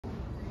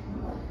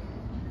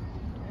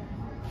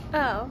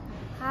Oh,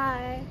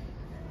 hi.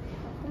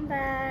 Welcome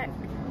back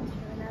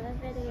to another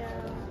video.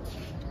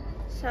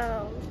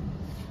 So,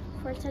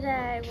 for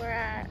today, we're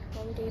at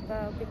Home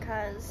Depot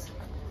because,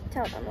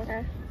 tell them,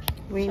 okay?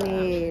 We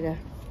need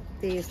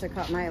these to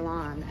cut my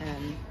lawn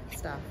and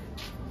stuff.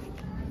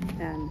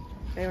 And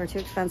they were too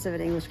expensive at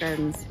English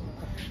Gardens.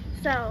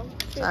 So,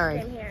 we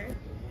Sorry. came here.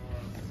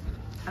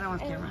 I don't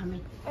want the camera on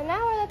me. And now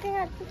we're looking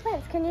at the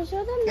plants. Can you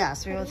show them?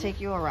 Yes, we will take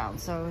you around.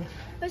 So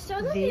But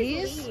show them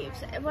these these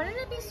leaves. Wouldn't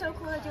it be so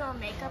cool to do a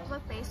makeup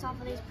look based off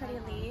of these pretty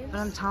leaves? But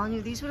I'm telling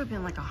you, these would have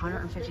been like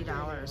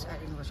 $150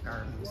 at English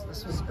Gardens.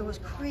 It was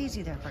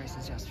crazy, their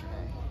prices yesterday.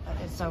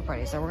 It's so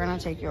pretty. So we're gonna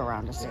take you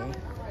around to see.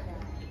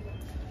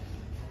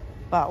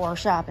 But we're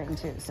shopping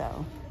too,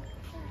 so.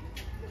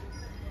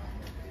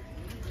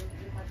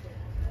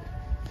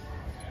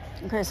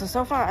 Okay,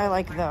 so far I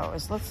like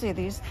those. Let's see,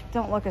 these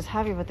don't look as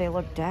heavy, but they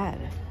look dead.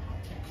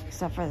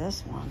 Except for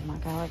this one.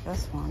 Like, I like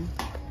this one.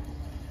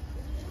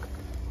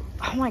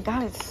 Oh my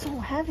God, it's so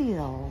heavy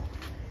though.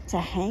 To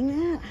hang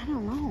that? I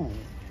don't know.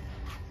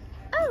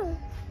 Oh.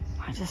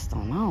 I just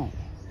don't know.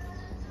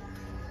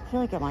 I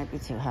feel like it might be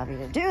too heavy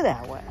to do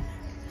that with.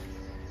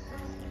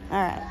 All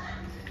right.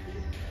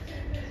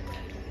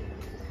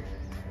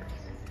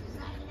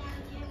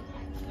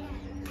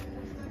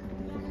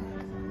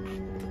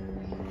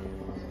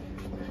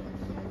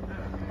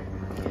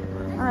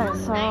 All right,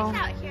 so. Nice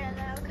out here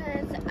though,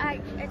 because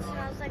it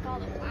smells like all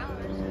the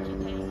flowers, don't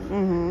you think?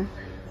 Mm-hmm.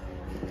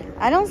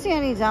 I don't see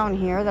any down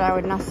here that I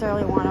would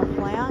necessarily want to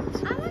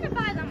plant. I want to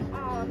buy them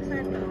all and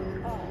plant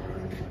them all.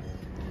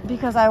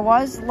 Because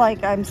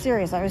I'm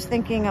serious. I was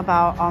thinking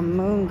about a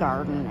moon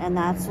garden, and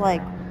that's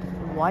like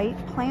white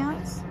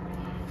plants.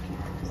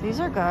 So these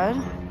are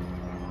good.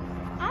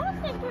 I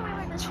was thinking we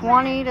were just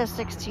 20 to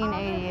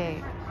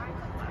 1688.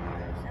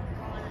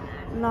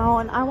 No,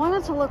 and I want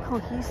it to look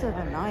cohesive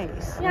and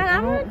nice. Yeah, and I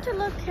want it to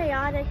look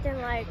chaotic and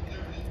like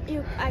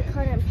I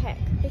couldn't pick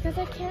because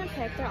I can't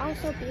pick. They're all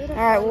so beautiful.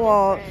 All right,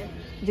 well, different.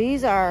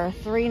 these are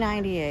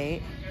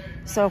 $3.98.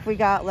 So if we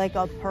got like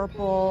a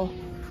purple,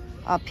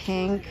 a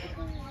pink,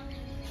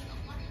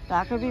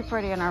 that could be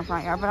pretty in our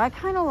front yard. But I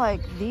kind of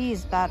like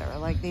these better,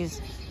 like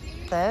this.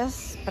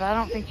 But I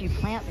don't think you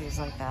plant these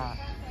like that.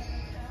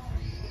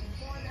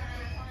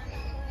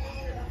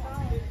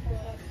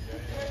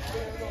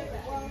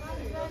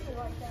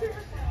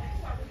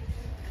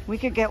 We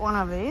could get one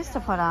of these to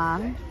put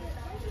on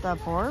the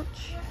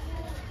porch.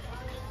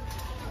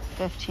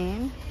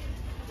 15.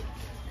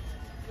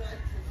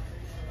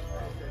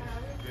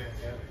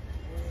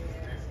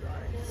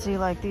 See,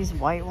 like these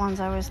white ones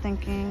I was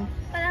thinking.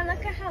 But then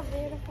look at how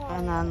beautiful.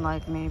 And then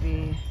like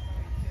maybe.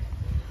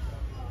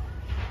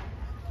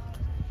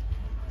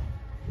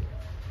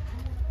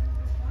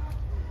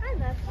 I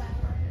love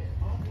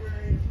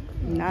flowers.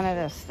 None of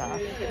this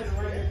stuff.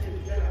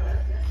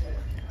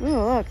 Ooh,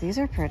 look, these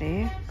are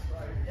pretty.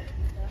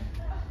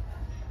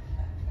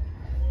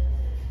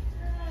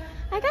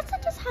 I guess I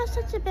just have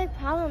such a big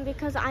problem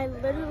because I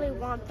literally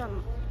want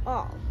them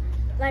all.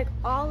 Like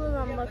all of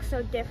them look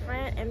so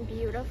different and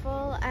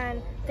beautiful,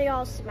 and they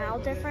all smell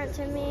different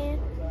to me,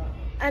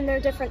 and they're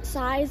different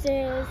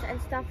sizes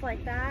and stuff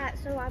like that.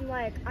 So I'm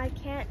like, I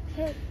can't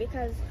pick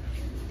because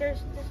there's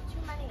too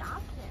many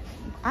options.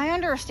 I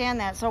understand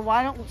that. So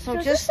why don't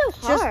This is so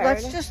hard.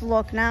 let's just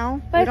look now.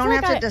 But We it's don't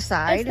like have to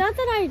decide. It's not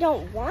that I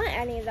don't want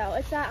any though.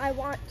 It's that I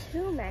want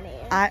too many.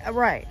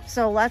 Right.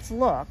 So let's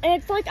look. And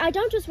it's like I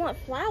don't just want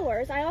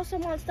flowers. I also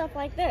want stuff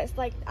like this,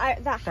 like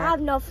that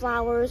have no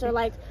flowers, or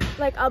like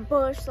a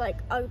bush, like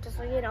just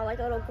like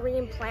a little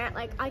green plant.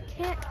 Like I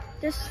can't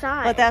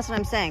decide. But that's what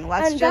I'm saying.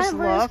 Let's and just then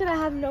we're just look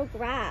gonna have no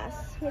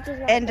grass, which is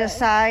not and good.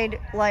 decide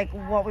like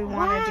what we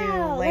want to do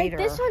Wow, later.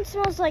 Like this one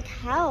smells like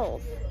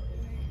health.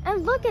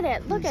 And look at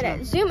it. Look at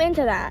it. Zoom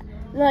into that.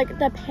 Like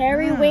the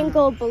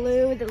periwinkle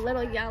blue, the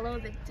little yellow,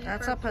 the deeper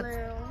That's a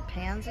blue.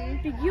 pansy.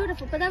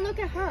 Beautiful. But then look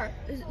at her.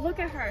 Look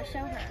at her. Show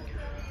her.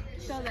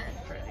 Show that.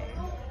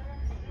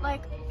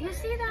 Like, you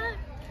see that?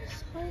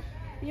 So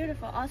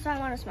beautiful. Also, I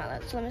want to smell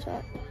it. So let me smell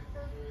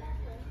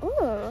it.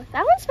 Ooh,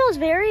 that one smells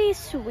very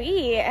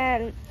sweet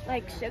and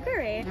like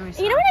sugary. You know what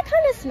it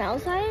kind of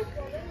smells like?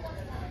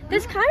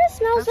 This kind of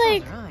smells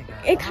like, really good.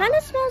 it kind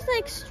of smells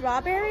like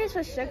strawberries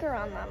with sugar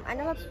on them. I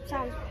know that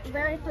sounds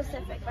very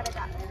specific, but it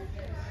does.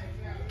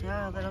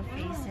 Yeah, little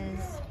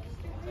faces.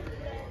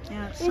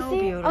 Yeah, it's You so see?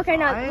 beautiful. Okay,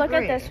 now I look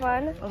agree. at this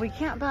one. Well, we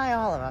can't buy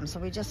all of them, so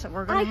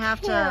we're gonna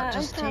have to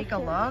just take a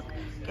look,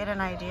 get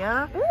an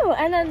idea. Ooh,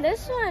 and then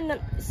this one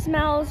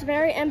smells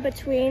very in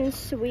between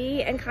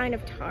sweet and kind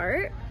of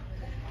tart.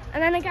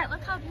 And then again,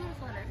 look how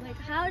beautiful it is. Like,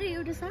 how do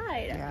you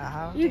decide? Yeah,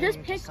 how You do just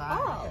we pick decide?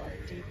 all.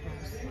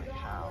 Deepest, like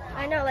how?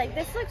 I know, like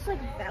this looks like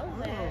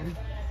velvet. Ooh.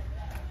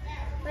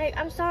 Like,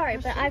 I'm sorry,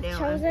 but I've doing?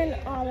 chosen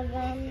all of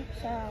them,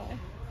 so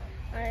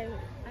I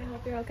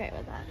hope you're okay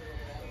with that.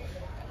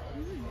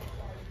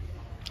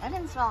 I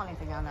didn't smell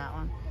anything on that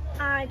one.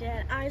 I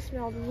did. I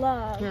smelled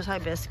love. Here's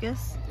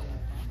hibiscus.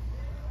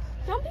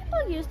 Don't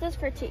people use this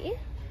for tea?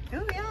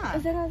 Oh yeah.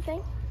 Is that a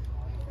thing?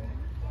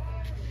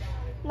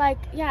 Like,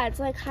 yeah, it's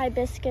like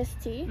hibiscus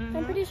tea. Mhm.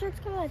 I'm pretty sure it's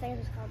called. I think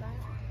it's called that.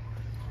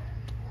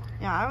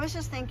 Yeah, I was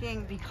just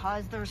thinking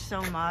because there's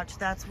so much,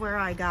 that's where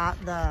I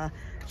got the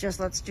just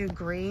let's do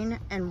green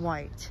and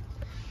white.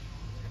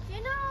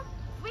 You know,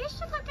 we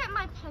should look at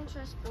my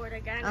Pinterest board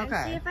again and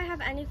Okay. see if I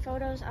have any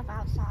photos of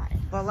outside.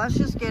 Well, let's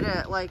just get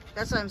it, like,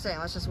 that's what I'm saying.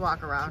 Let's just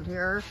walk around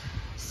here,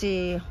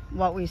 see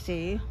what we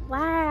see.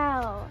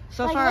 Wow.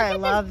 So Like, far, look I at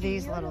this love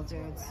these beautiful-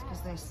 little dudes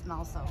because they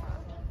smell so good.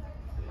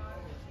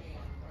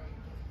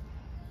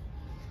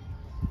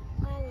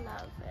 I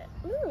love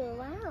it. Ooh,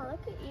 wow,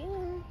 look at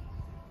you.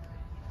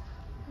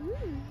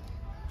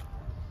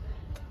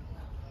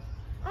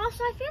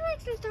 Also, I feel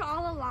like since they're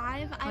all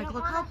alive, I Like, don't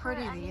look want how to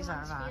pretty hurt these are,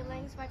 anyone's Von.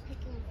 feelings by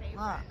picking favorites,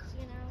 Look.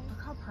 you know?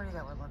 Look how pretty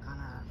that would look on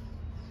a...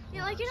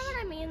 Yeah, like, you know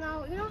what I mean,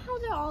 though? You know how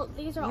they're all,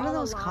 these are What all are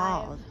those alive?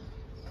 called?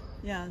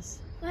 Yes.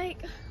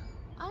 Like,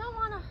 I don't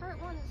want to hurt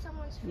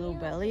someone's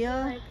feelings.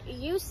 Lobelia? Like,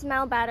 you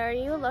smell better,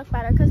 you look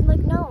better, because, like,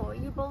 no,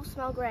 you both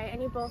smell great,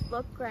 and you both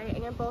look great,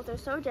 and you both are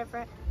so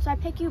different, so I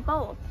pick you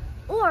both.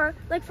 Or,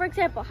 like, for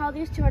example, how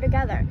these two are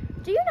together.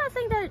 Do you not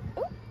think that,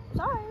 oh,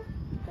 sorry,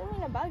 didn't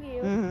mean to bug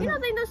you. Mhm. You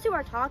don't think those two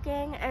are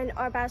talking and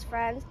are best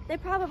friends? They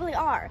probably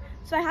are.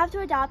 So I have to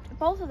adopt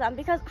both of them,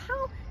 because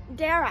how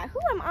dare I, who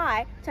am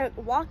I to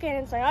walk in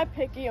and say, I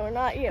pick you or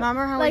not you?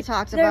 Remember how we Like,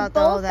 talked they're about,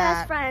 though, both that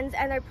best friends,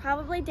 and they're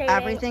probably dating,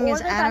 everything or is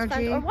they're best friends,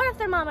 energy? or what if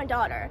they're mom and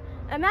daughter?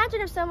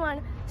 Imagine if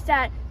someone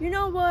said, you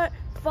know what,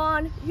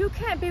 Vaughn, you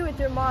can't be with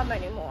your mom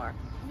anymore.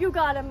 You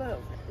gotta move.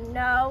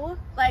 No.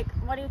 Like,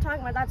 what are you talking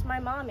about? That's my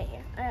mommy.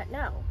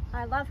 No.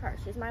 I love her.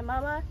 She's my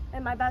mama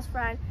and my best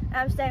friend, and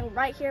I'm staying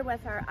right here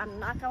with her. I'm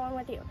not going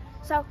with you.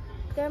 So,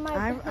 they're my...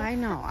 I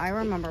know, I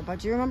remember. But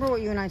do you remember what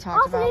you and I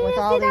talked Also, about did with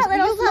you all see these? that Will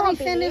little you let me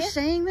small finish bee?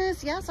 saying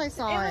this? Yes, I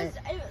saw it.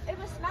 It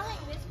was smelling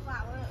this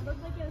flower. It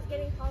looked like it was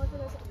getting pollen from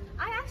this.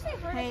 I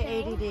actually heard a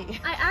Hey, thing.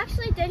 ADD. I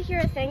actually did hear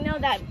a thing though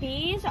that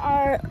bees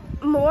are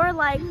more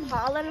like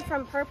pollen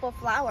from purple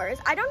flowers.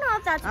 I don't know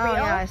if that's Oh, real.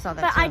 yeah, I saw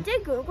that But I too.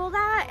 did Google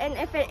that, and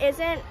if it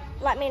isn't,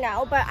 let me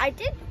know. But I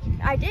did hear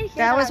that.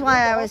 That was on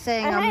why I Google. was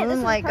saying And a hey, this is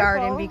moonlight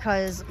garden, purple.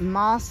 because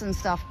moths and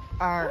stuff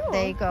are, Ooh,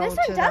 they go this to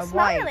one the does smell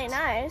white. really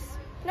nice.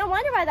 No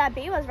wonder why that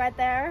bee was right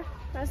there.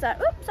 I was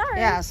like, oops, sorry.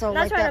 Yeah, so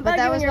Not like trying to that, but bug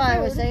that you was in your why I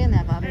was food. saying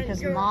that, Bob, And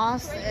because your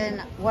moths food.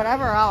 and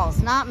whatever else,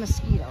 not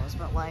mosquitoes,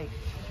 but like,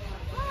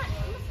 What?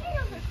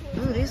 Mosquitoes are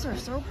cool. ooh, these are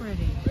so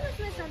pretty.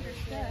 Who's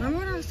misunderstood? Remember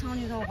what I was telling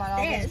you though about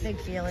all these This. big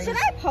feelings? Should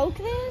I poke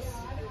this?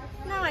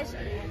 No, I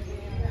shouldn't.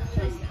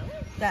 Should I smell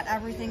it? That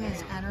everything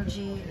is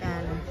energy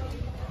and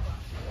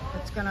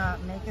it's gonna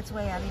make its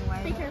way Be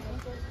anyway. careful.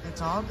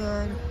 It's all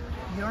good.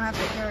 You don't have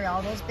to carry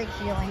all those big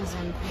feelings,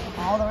 and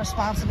all the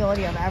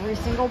responsibility of every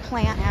single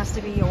plant has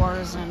to be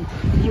yours, and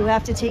you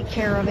have to take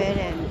care of it,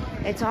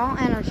 and it's all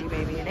energy,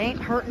 baby. It ain't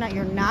hurting.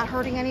 You're not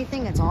hurting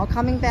anything. It's all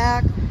coming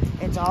back.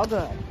 It's all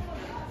good.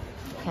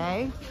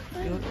 Okay?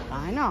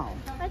 I know.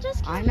 I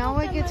just I can't know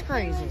help it that gets my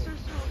crazy. feelings are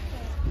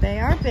so They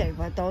are big,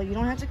 but though you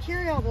don't have to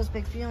carry all those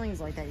big feelings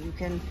like that. You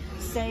can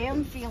say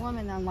them, feel them,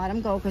 and then let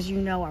them go, because you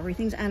know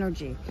everything's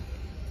energy.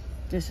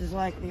 This is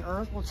like the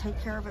earth will take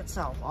care of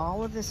itself.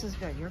 All of this is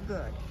good. You're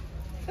good.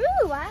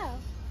 Ooh, wow.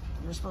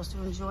 You're supposed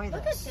to enjoy Look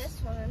at this. this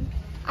one.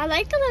 I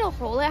like the little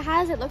hole it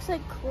has. It looks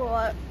like cool.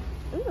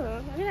 Ooh, look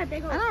at that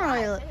big old I don't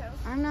really. spot,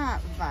 I'm not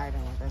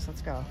vibing with this.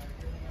 Let's go.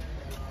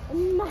 too.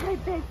 My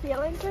big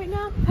feelings right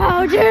now.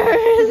 How dare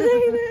you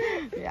say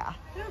that? Yeah,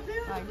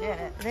 I get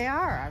it. They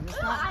are. I'm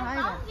just not I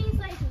vibing. love these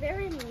like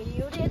very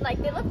muted. Like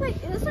they look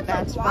like this looks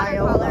That's like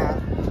watercolor.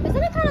 Viola.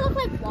 Doesn't it kind of look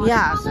like watercolor?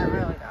 Yes, it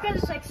really does. Because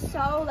it's like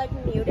so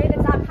like muted.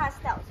 It's not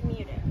pastel. It's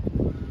muted.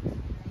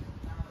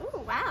 Ooh,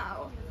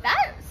 wow.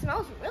 That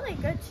smells really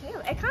good too.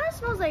 It kind of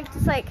smells like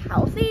just like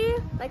healthy.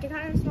 Like it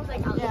kind of smells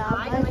like outside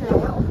Yeah, in like a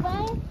health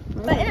way,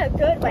 but in a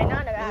good way,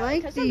 not in a bad way.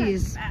 like 'cause sometimes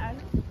these. it's bad.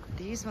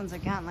 These ones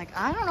again, like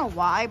I don't know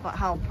why, but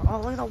how. Oh,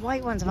 look at the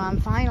white ones, Mom.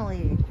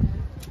 Finally,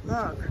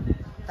 look.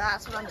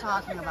 That's what I'm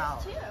talking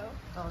about. Too.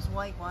 Those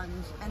white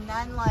ones, and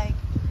then like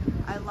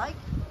I like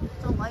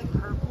the light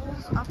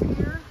purples up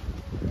here,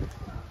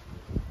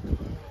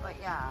 but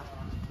yeah,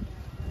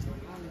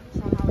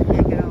 somehow we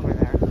can't get over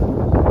there.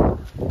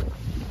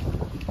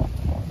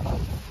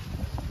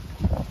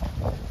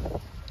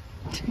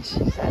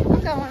 She said, "I'm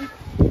going."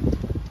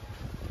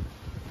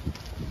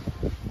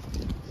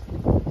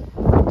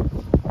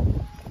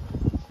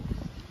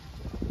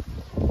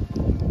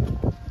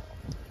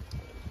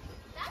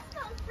 That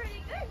smells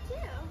pretty good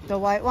too. The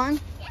white one.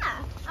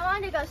 Yeah, I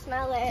wanted to go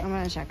smell it. I'm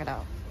gonna check it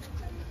out.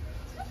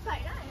 It's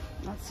quite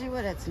nice. Let's see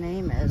what its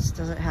name is.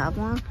 Does it have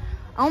one?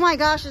 Oh my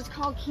gosh, it's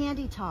called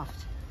Candy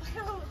Tuft.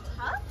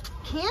 Tough?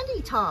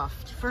 Candy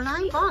Tuft for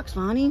 $9,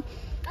 Monty.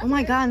 Oh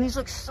my god, and these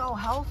look so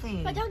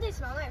healthy. But don't they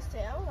smell nice too?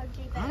 What do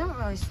you think? I don't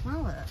really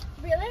smell it.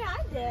 Really? I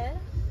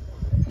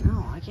did.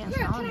 No, I can't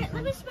Here, smell let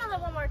anything. me smell it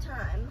one more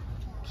time.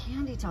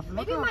 Candy Tuft. Look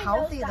Maybe how my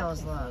healthy nose got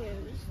those look.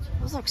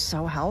 confused. Those look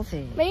so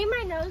healthy. Maybe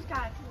my nose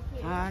got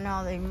confused.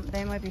 No,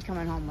 they might be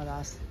coming home with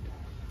us.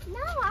 No,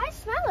 I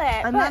smell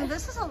it. And but- then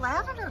this is a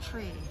lavender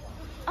tree.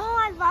 Oh,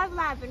 I love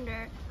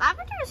lavender.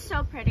 Lavender is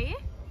so pretty.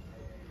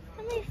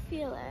 Let me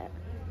feel it.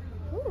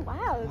 Ooh,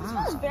 wow. This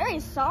Wow. feels very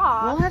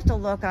soft. We'll have to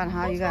look on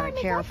how you That's gotta why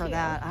I care make for up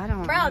that. I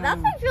don't Bro, know. that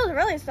thing feels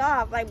really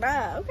soft. Like, bro,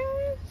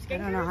 okay. I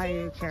don't know how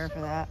you care for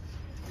that.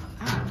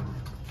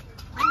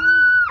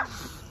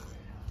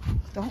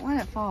 Don't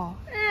let it fall.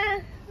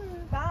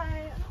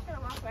 Bye. I'm just gonna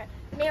walk away.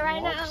 Me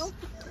right Whoops.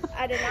 now.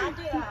 I did not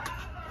do that.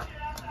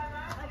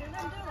 I did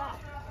not do that.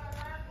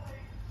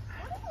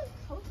 I wonder whose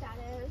coat that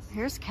is.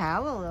 Here's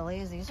calla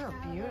lilies. These are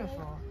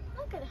beautiful.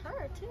 Look at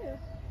her too.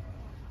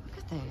 Look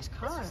at these This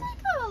colors. is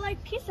like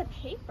a piece of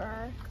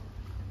paper.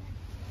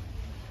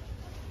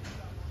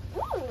 Ooh,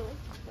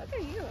 look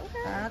at you.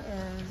 Okay. That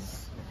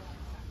is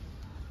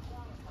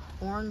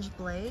Orange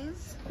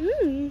Blaze.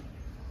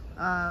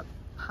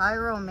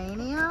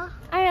 Pyromania.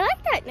 I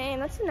like that name.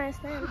 That's a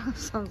nice name.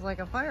 Sounds like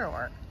a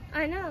firework.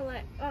 I know.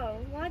 Like, oh,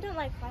 well, I don't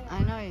like fire.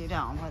 I know you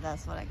don't, but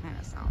that's what it kind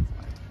of sounds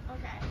like.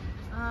 Okay.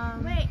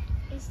 Wait,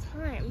 it's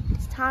time.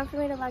 It's time for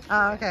me to lecture.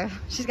 Oh, you. okay.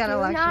 She's got a Do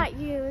lecture. not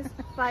use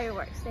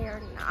fireworks. They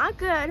are not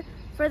good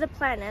for the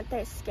planet.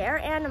 They scare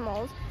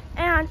animals.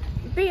 And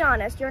be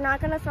honest, you're not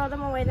going to throw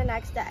them away the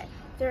next day.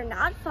 They're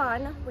not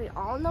fun. We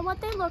all know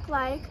what they look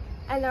like.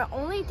 And they're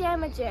only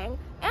damaging.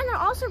 And they're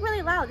also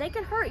really loud. They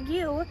could hurt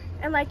you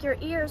and like your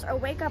ears or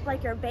wake up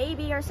like your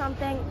baby or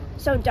something.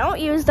 So don't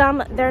use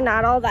them. They're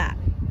not all that.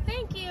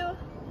 Thank you.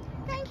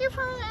 Thank you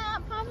for that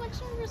public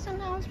service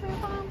announcement.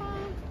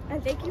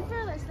 And thank you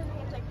for listening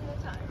like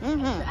the time.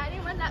 Mm-hmm. To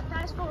anyone that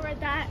fast forward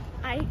that,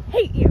 I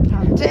hate you.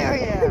 How dare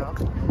you?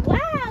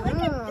 Wow, look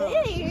at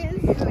Oh, these. she's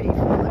beautiful.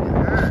 Look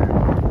at her.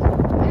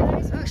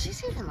 Oh,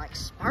 she's even like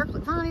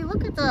sparkling. Bonnie,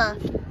 look at the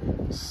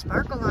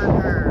sparkle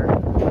on her.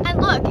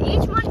 And look,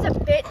 each one's a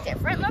bit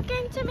different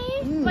looking to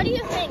me. What do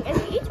you think? Is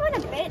each one a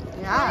bit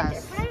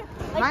Yes. different?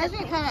 Reminds me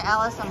kind of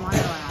Alice in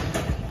Wonderland.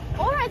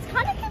 Or it's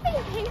kind of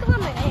giving pink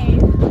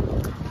lemonade.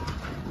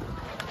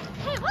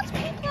 Hey, what's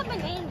pink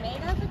lemonade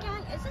made of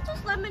again? Is it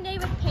just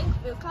lemonade with pink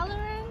food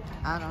coloring?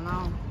 I don't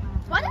know.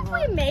 What if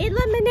we made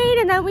lemonade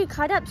and then we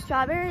cut up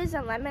strawberries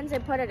and lemons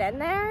and put it in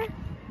there?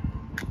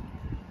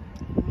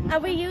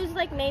 And we use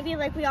like maybe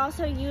like we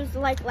also use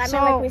like lemon, So-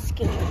 like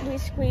we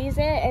squeeze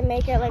it and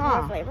make it like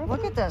more Huh. flavorful.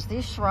 Look at this.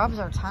 These shrubs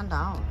are $10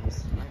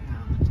 right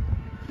now.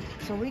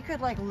 So we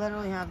could like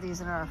literally have these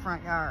in our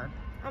front yard.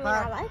 I mean,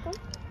 But- I like them.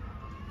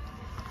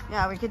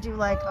 Yeah, we could do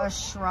like a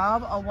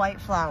shrub, a white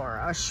flower,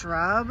 a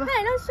shrub,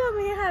 Hey, don't show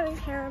me having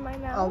hair in my a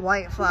mouth.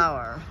 white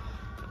flower.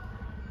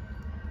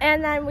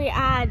 And then we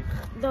add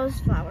those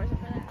flowers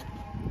over there.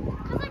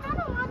 Cause like I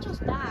don't want just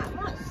that. I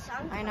want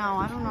sunflowers. I know.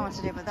 I don't know what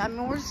to do with that. I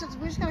mean, we're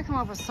just gonna come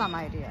up with some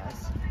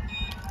ideas.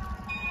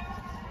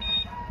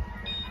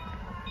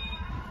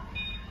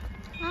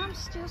 I'm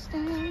still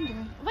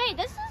standing. Wait,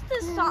 this is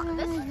the song.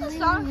 This is the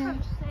song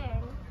from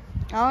Sing.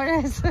 Oh,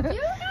 it is. You guys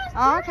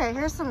Oh, okay,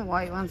 here's some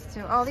white ones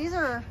too. Oh, these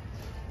are.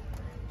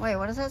 Wait,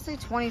 what does that say?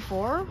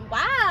 24?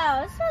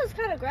 Wow, this smells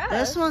kind of gross.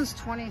 This one's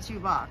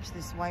 $22.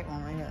 This white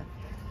one right here.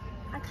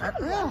 I kind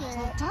Ugh, of love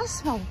that it. does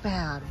smell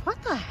bad.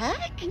 What the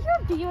heck? You're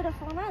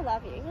beautiful and I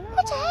love you. You know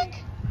What the why?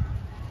 heck?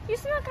 You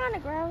smell kind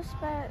of gross,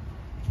 but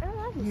I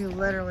love you. You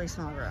literally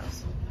smell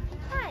gross.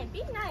 Hi,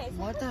 be nice.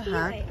 What the Just be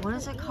heck? nice. What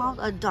is it called?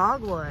 A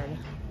dogwood.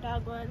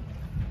 Dogwood.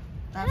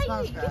 That Yeah,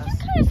 smells you gross. just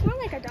kind of smell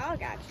like a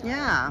dog, actually.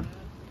 Yeah.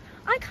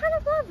 I kind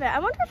of love it. I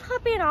wonder if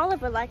Huppy and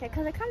Olive would like it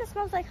because it kind of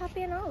smells like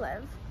Huppy and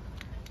Olive.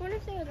 I wonder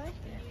if they would like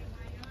it.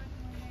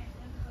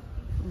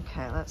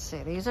 Okay, let's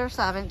see. These are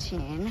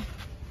 17.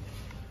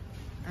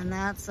 And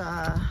that's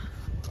there's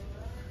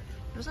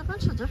a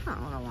bunch of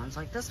different little ones.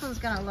 Like this one's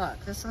gonna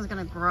look. This one's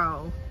gonna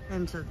grow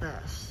into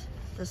this.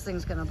 This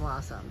thing's gonna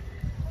blossom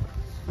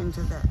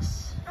into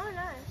this. Oh,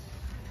 nice.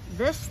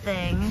 This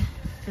thing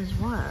is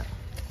what?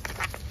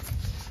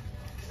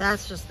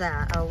 That's just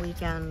that, a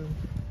weekend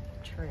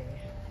tree.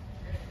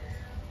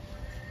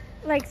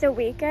 Like the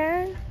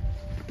weekend?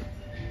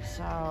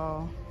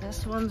 So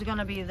this one's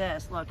gonna be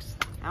this. Look,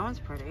 that one's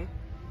pretty.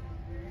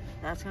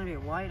 That's gonna be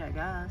white, I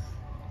guess.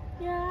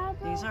 Yeah.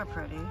 These are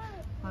pretty.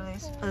 What are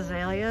these?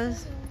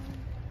 Azaleas?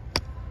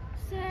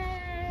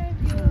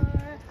 Save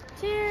your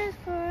tears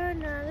for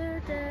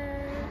another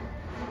day.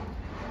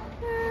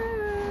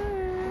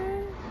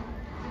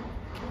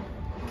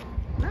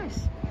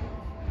 Nice.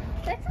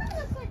 This one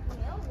looks like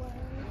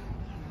mealworms.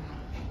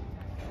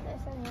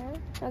 This one here?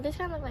 No, this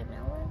one looks like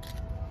mealworms.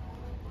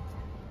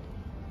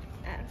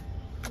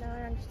 Oh, no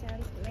one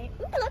understands me.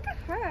 Ooh, look at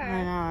her.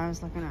 I know, I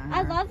was looking at her.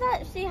 I love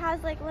that she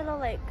has like little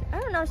like, I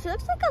don't know, she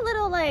looks like a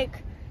little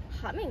like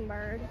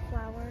hummingbird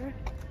flower.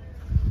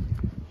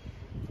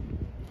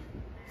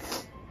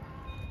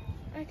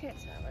 I can't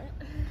smell it.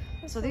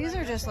 So these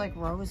are just like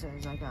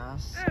roses, I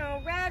guess.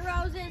 Oh, red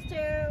roses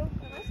too.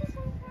 Where's this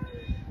one from?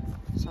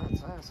 So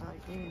it's this, I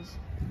like these.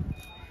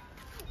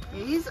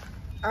 These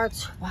are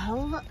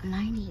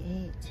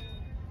 $12.98.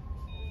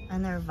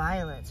 And they're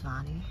violets,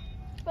 Vonnie.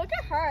 Look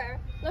at her.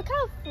 Look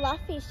how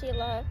fluffy she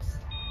looks.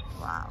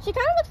 Wow. She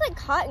kind of looks like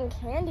cotton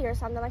candy or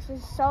something. Like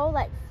she's so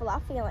like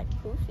fluffy and like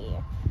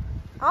poofy.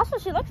 Also,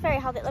 she looks very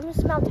healthy. Let me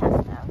smell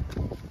test though.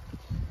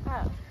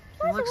 Oh.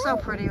 It looks so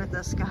pretty with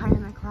the sky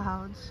and the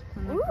clouds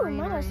and the Ooh,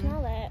 greenery. Mama,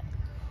 smell it.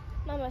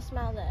 Mama,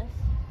 smell this.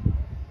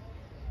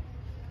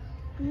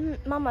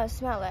 Mama,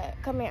 smell it.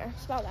 Come here,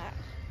 smell that.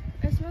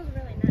 It smells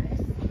really nice.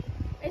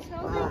 It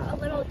smells like a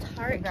little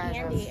tart You guys,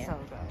 candy. that's so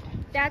good.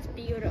 That's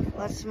beautiful.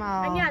 Let's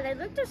smell. And yeah, they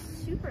look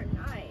just super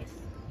nice.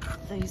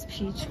 These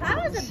peach If I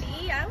was ones. a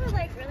bee, I would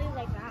like really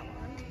like that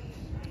one.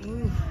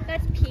 Ooh,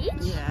 That's peach?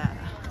 yeah.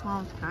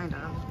 Well, kind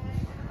of.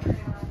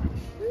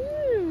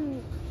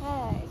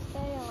 Hey,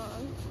 stay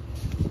on.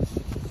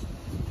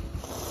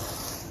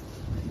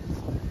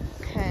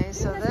 Okay,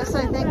 so this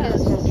I think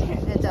is just,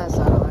 it does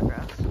sound like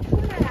gross.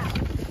 Pull that out.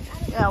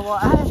 Yeah, well,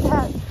 add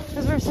that,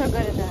 because we're so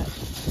good at that.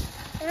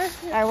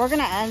 All right, we're going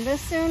to end this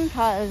soon,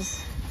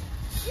 because,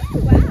 Ooh,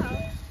 wow.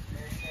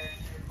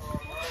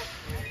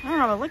 I don't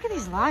know, but look at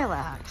these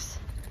lilacs.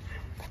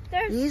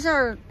 These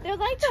are They're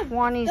like the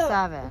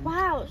 27.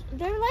 wow,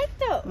 they're like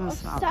me smell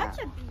such that.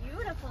 a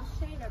beautiful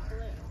shade of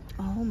blue.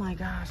 Oh my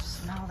gosh,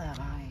 smell that,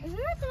 honey. Isn't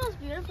that the most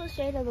beautiful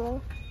shade of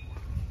blue?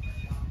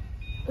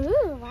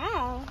 Ooh,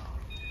 wow.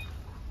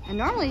 And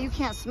normally you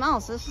can't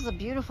smell, so this is a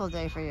beautiful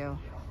day for you.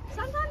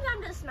 Sometimes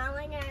I'm just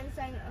smelling it and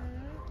saying,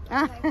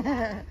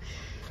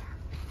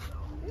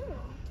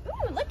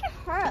 Ooh, look at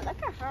her,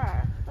 look at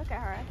her, look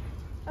at her.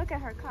 Look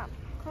at her,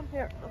 come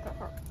here, look at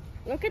her.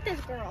 Look at this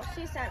girl.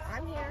 She said,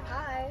 I'm here,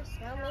 hi,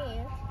 smell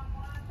me.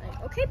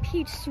 Like, okay,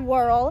 Peach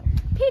Swirl.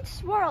 Peach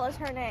Swirl is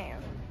her name.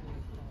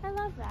 I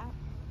love that.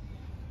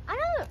 I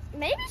don't know,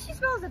 maybe she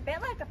smells a bit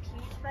like a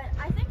peach, but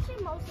I think she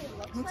mostly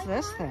looks What's like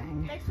this one.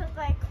 thing? Mixed with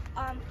like,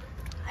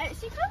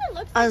 she kind of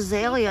looks like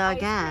Azalea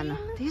peach ice again.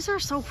 cream. These are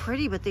so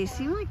pretty, but they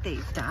seem like they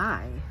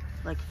die,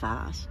 like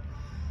fast.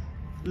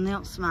 And they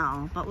don't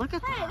smell, but look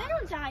at Hey, that. they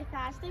don't die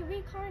fast, they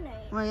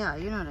reincarnate. Well, yeah,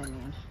 you know what I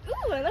mean.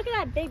 Ooh, and look at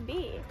that big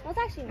bee. That's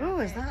actually not Ooh,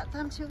 is big. that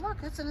them too? Look,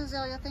 that's an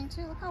azalea thing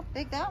too. Look how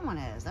big that one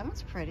is. That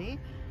one's pretty.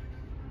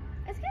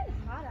 It's getting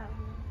hot out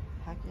here.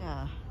 Heck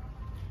yeah.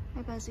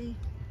 Hey, Buzzy.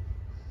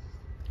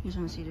 You just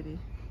want to see the bee?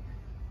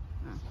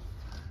 Oh.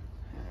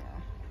 There they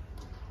are.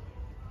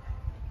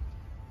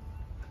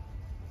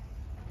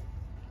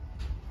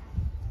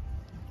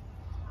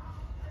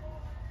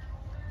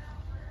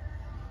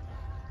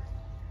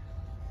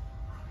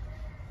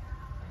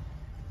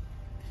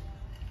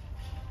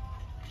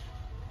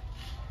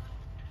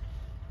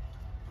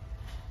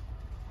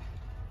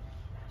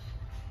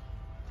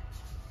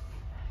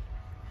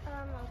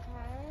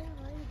 Okay.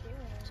 What are you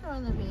doing?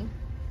 Showing the bee.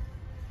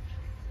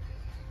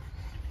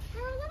 How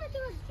are we gonna do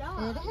his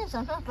job? It is.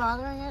 I'm not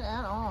bothering it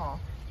at all.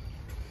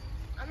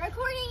 I'm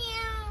recording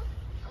you.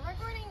 I'm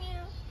recording you.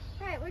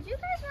 Right, would you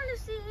guys want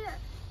to see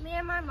me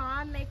and my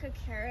mom make a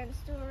Karen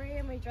story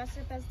and we dress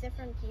up as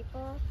different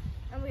people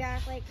and we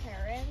act like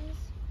Karens?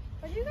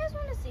 Would you guys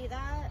want to see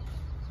that?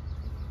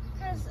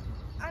 Because,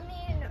 I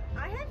mean,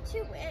 I have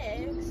 2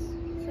 wigs,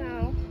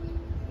 so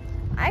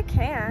I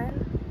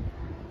can.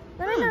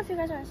 Let me know if you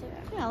guys want to see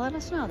that. Yeah, let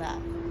us know that.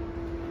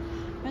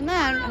 And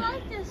I then,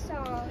 like this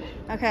song.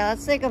 okay,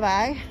 let's say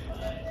goodbye.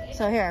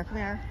 So here, come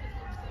here.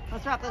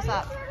 Let's wrap this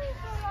up.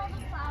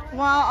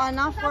 Well,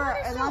 enough for,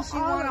 unless you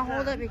want to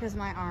hold it because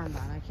my arm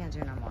done. I can't do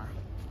no more.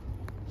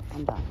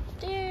 I'm done.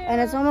 And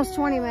it's almost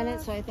 20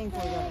 minutes, so I think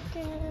we're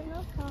good.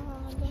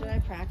 Should I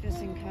practice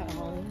and cut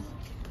holes?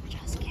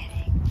 Just kidding.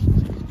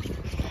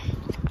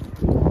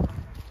 All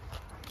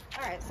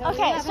right, so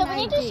Okay, so we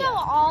need to idea. show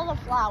all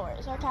the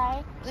flowers,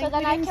 okay? So Like, then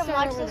we I didn't can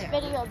start watch over this there.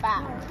 video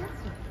back.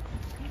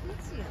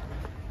 Let's see it.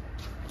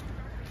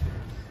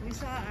 We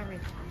saw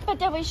everything. But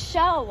did we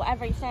show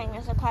everything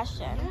is a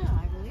question? Yeah,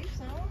 I believe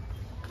so.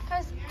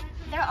 Because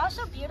they're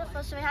also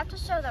beautiful, so we have to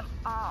show them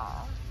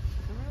all.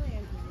 I'm really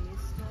into these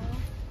still.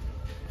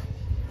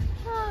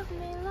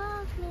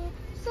 Love me,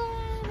 say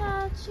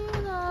that you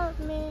love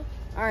me.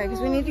 All right,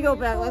 because we need to go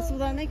back. Let's,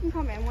 then they can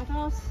come in with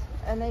us,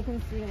 and they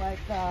can see like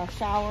the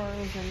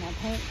showers and the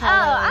paint Oh,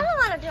 colors. I don't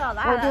want to do all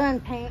that. We're doing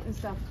paint and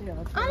stuff too.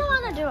 I don't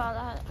want to do all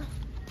that.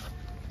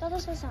 That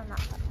doesn't sound that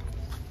fun.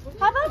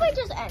 How about we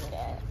just end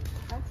it?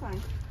 That's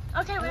fine.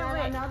 Okay, And wait, then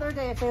wait. another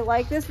day, if they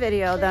like this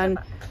video, then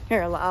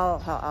here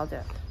I'll do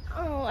it.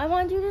 Oh, I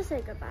want you to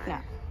say goodbye.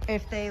 Yeah.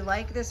 If they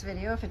like this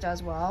video, if it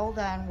does well,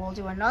 then we'll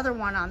do another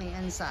one on the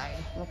inside.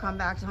 We'll come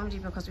back to Home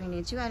Depot because we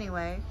need to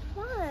anyway.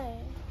 Why?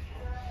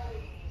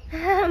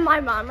 My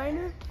mom right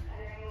now?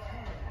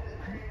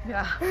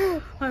 Yeah.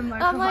 I'm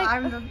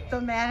like-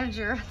 the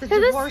manager, the So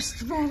this-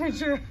 divorced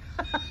manager.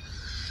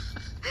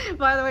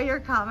 By the way, your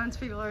comments,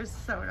 people are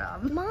so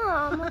dumb.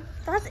 Mom,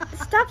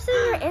 stop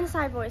saying your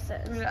inside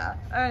voices. Yeah.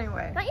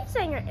 Anyway. Not you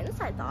saying your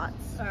inside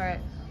thoughts. All right.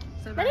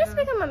 So That needs to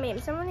become a meme.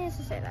 Someone needs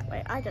to say that.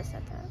 Wait, I just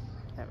said that.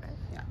 Never mind.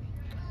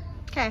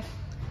 Okay.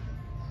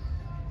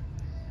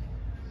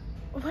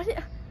 What?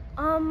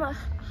 Hi.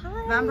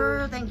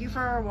 Remember, thank you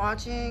for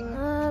watching.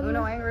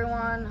 Uno Angry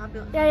One.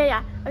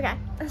 Yeah. Okay.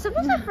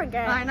 Sometimes I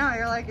forget. I know.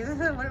 You're like, what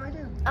do I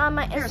do?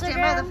 My Here, Instagram. stand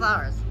by the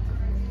flowers.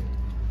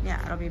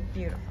 Yeah, it'll be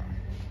beautiful.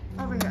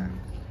 Over here.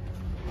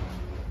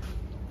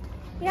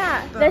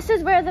 Yeah, Boom. this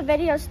is where the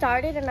video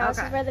started, and now this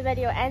Okay. is where the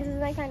video ends. Isn't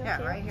that kind of Yeah,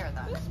 cute? right here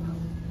then.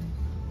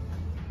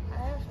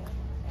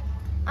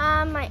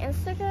 My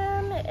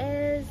Instagram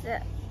is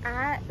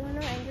at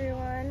Uno Angry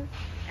One,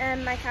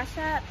 And my Cash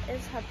App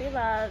is Huffy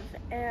Love.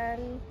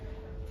 And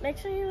make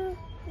sure you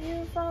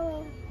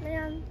follow me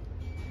on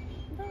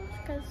those,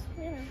 because,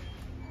 you know.